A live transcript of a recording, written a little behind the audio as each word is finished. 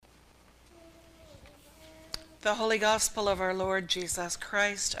The Holy Gospel of our Lord Jesus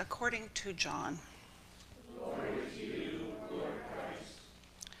Christ according to John. Glory to you, Lord Christ.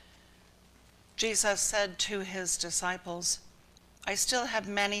 Jesus said to his disciples, "I still have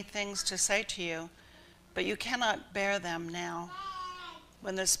many things to say to you, but you cannot bear them now.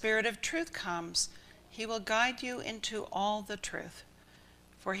 When the Spirit of truth comes, he will guide you into all the truth.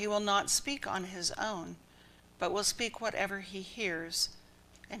 For he will not speak on his own, but will speak whatever he hears,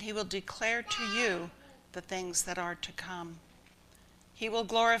 and he will declare to you the things that are to come. He will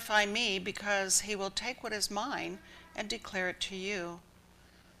glorify me because he will take what is mine and declare it to you.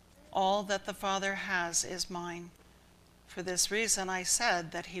 All that the Father has is mine. For this reason I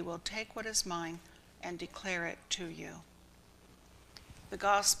said that he will take what is mine and declare it to you." The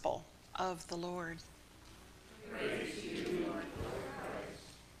Gospel of the Lord. Praise to you, Lord Christ.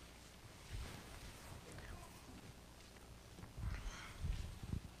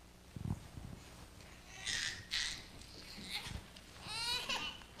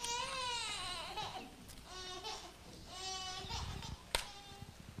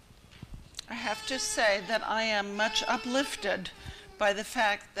 I have to say that I am much uplifted by the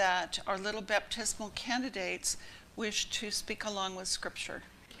fact that our little baptismal candidates wish to speak along with Scripture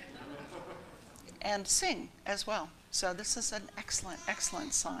and sing as well. So this is an excellent,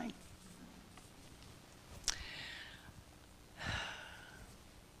 excellent sign.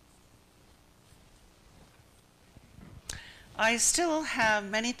 I still have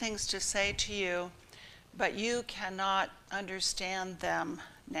many things to say to you, but you cannot understand them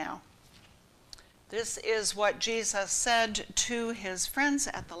now. This is what Jesus said to his friends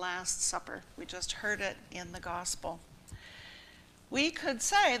at the Last Supper. We just heard it in the Gospel. We could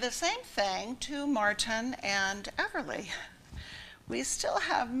say the same thing to Martin and Everly. We still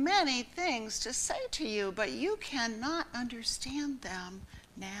have many things to say to you, but you cannot understand them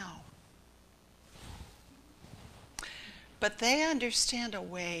now. But they understand a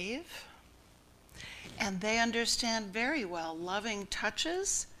wave, and they understand very well loving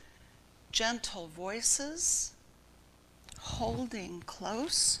touches, gentle voices, holding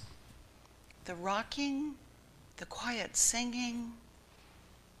close, the rocking, the quiet singing,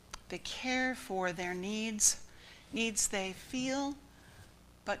 the care for their needs they feel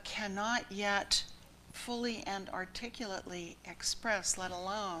but cannot yet fully and articulately express, let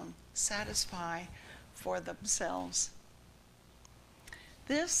alone satisfy for themselves.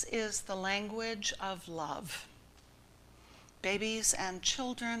 This is the language of love. Babies and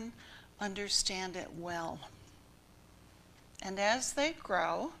children understand it well. And as they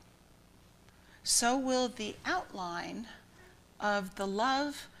grow, so will the outline of the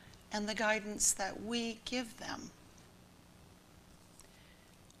love and the guidance that we give them.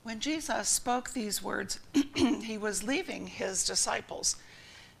 When Jesus spoke these words, he was leaving his disciples.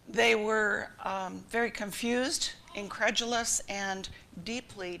 They were very confused, incredulous, and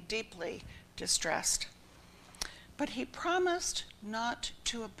deeply, deeply distressed. But he promised not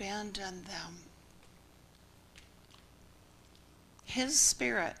to abandon them. His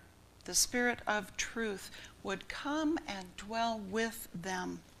Spirit, the Spirit of truth, would come and dwell with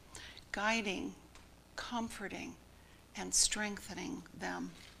them, guiding, comforting, and strengthening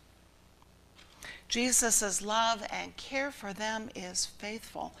them. Jesus' love and care for them is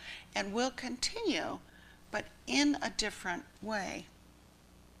faithful and will continue, but in a different way.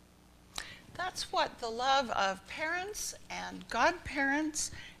 That's what the love of parents and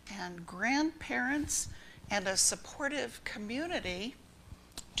godparents and grandparents and a supportive community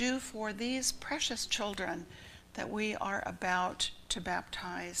do for these precious children that we are about to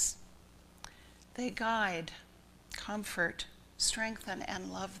baptize. They guide, comfort, strengthen,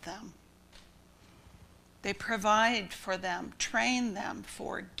 and love them. They provide for them, train them,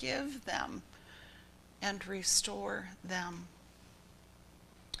 forgive them, and restore them.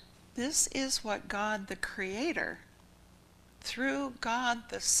 This is what God the Creator, through God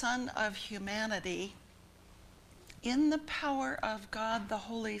the Son of humanity, in the power of God the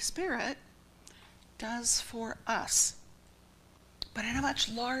Holy Spirit, does for us, but in a much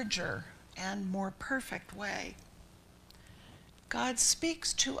larger and more perfect way. God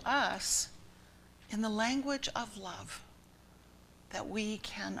speaks to us in the language of love that we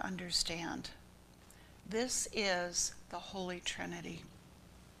can understand. This is the Holy Trinity.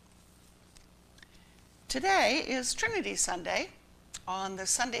 Today is Trinity Sunday. On the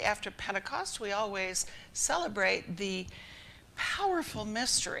Sunday after Pentecost, we always celebrate the powerful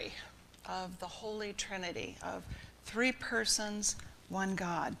mystery of the Holy Trinity, of three persons, one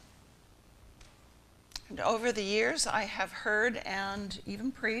God. And over the years, I have heard and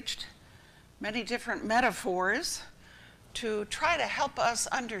even preached many different metaphors to try to help us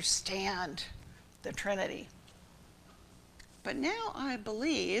understand the Trinity. But now I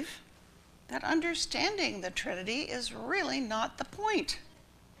believe that understanding the Trinity is really not the point.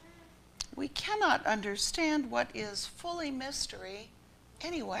 We cannot understand what is fully mystery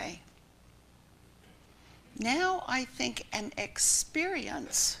anyway. Now I think an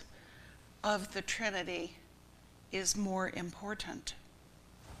experience of the Trinity is more important.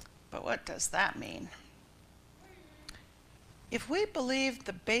 But what does that mean? If we believe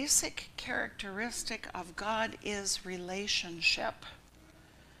the basic characteristic of God is relationship,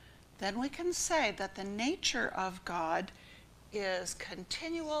 then we can say that the nature of God is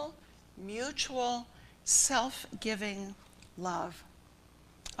continual, mutual, self-giving love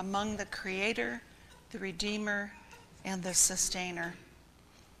among the Creator, the Redeemer, and the Sustainer.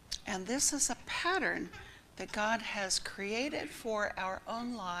 And this is a pattern that God has created for our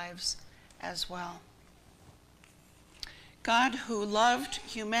own lives as well. God, who loved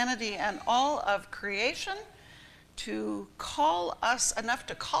humanity and all of creation to call us enough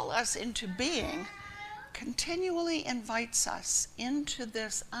to call us into being, continually invites us into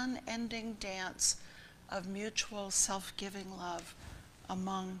this unending dance of mutual self-giving love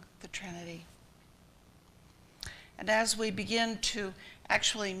among the Trinity. And as we begin to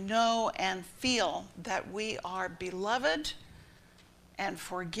actually know and feel that we are beloved and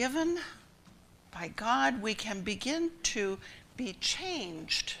forgiven by God, we can begin to be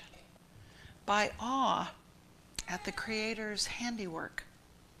changed by awe at the Creator's handiwork,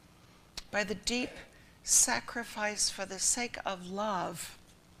 by the deep sacrifice for the sake of love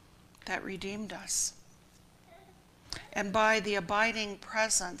that redeemed us, and by the abiding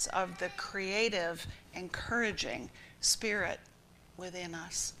presence of the creative, encouraging Spirit within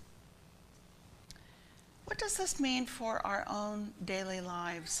us. What does this mean for our own daily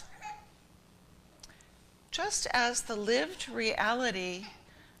lives? Just as the lived reality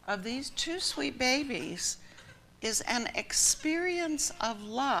of these two sweet babies is an experience of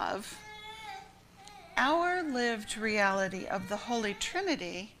love, our lived reality of the Holy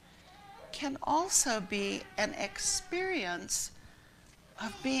Trinity can also be an experience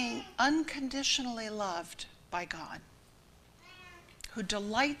of being unconditionally loved by God, who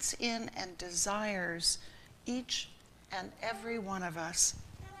delights in and desires each and every one of us.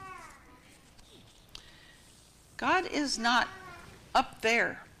 God is not up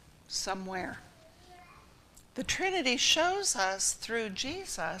there somewhere. The Trinity shows us through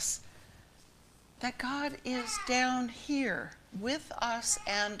Jesus that God is down here with us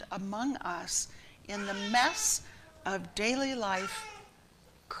and among us in the mess of daily life,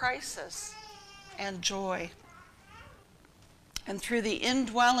 crisis, and joy. And through the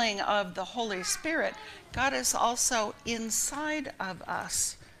indwelling of the Holy Spirit, God is also inside of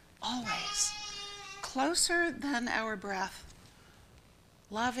us, always, closer than our breath,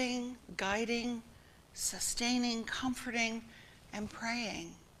 loving, guiding, sustaining, comforting, and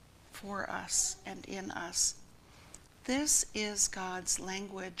praying for us and in us. This is God's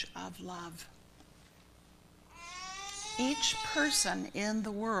language of love. Each person in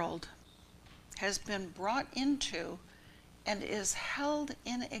the world has been brought into and is held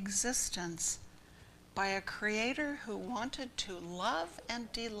in existence by a Creator who wanted to love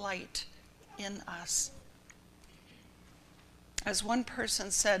and delight in us. As one person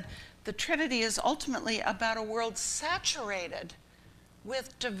said, the Trinity is ultimately about a world saturated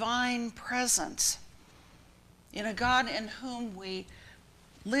with divine presence, in a God in whom we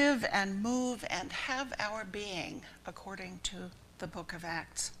live and move and have our being, according to the book of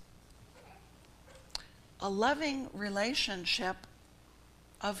Acts. A loving relationship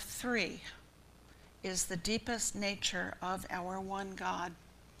of three is the deepest nature of our one God.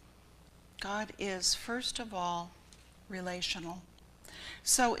 God is, first of all, relational.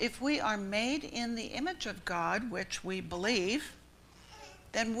 So if we are made in the image of God, which we believe,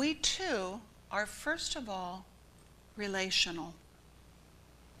 then we too are, first of all, relational.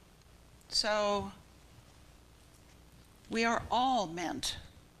 So we are all meant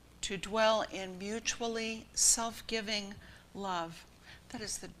to dwell in mutually self-giving love. That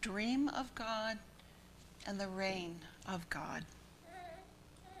is the dream of God and the reign of God.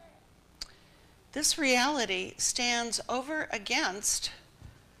 This reality stands over against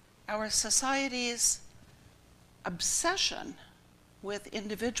our society's obsession with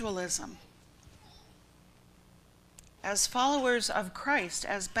individualism. As followers of Christ,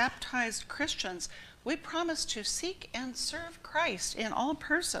 as baptized Christians, we promise to seek and serve Christ in all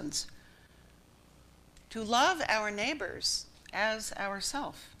persons, to love our neighbors as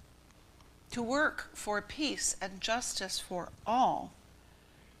ourselves, to work for peace and justice for all,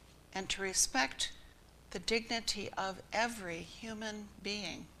 and to respect the dignity of every human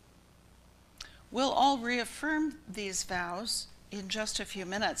being. We'll all reaffirm these vows in just a few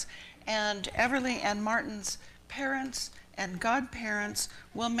minutes, and Everly and Martin's parents and godparents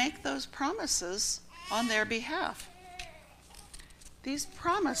will make those promises on their behalf. These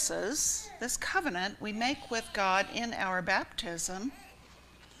promises, this covenant we make with God in our baptism,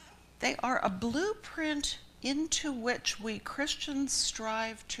 they are a blueprint into which we Christians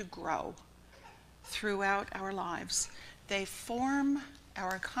strive to grow throughout our lives. They form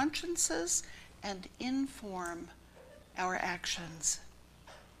our consciences and inform our actions.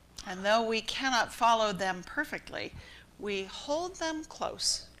 And though we cannot follow them perfectly, we hold them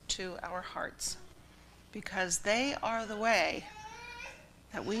close to our hearts because they are the way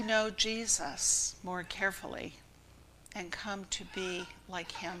that we know Jesus more carefully and come to be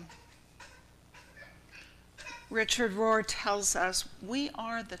like him. Richard Rohr tells us we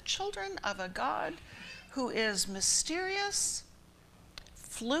are the children of a God who is mysterious,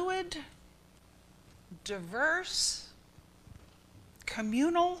 fluid, diverse,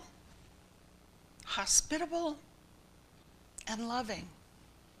 communal, hospitable, and loving.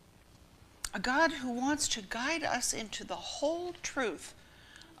 A God who wants to guide us into the whole truth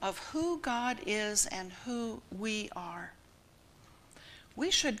of who God is and who we are.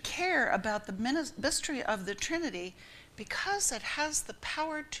 We should care about the mystery of the Trinity because it has the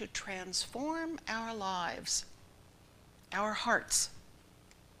power to transform our lives, our hearts,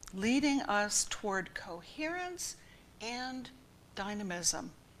 leading us toward coherence and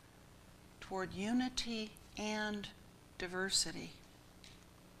dynamism, toward unity and diversity.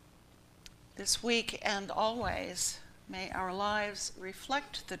 This week and always, may our lives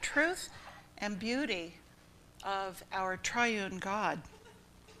reflect the truth and beauty of our triune God.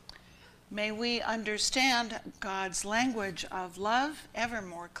 May we understand God's language of love ever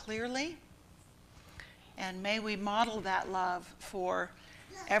more clearly, and may we model that love for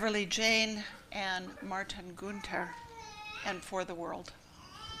Everly Jane and Martin Gunther and for the world.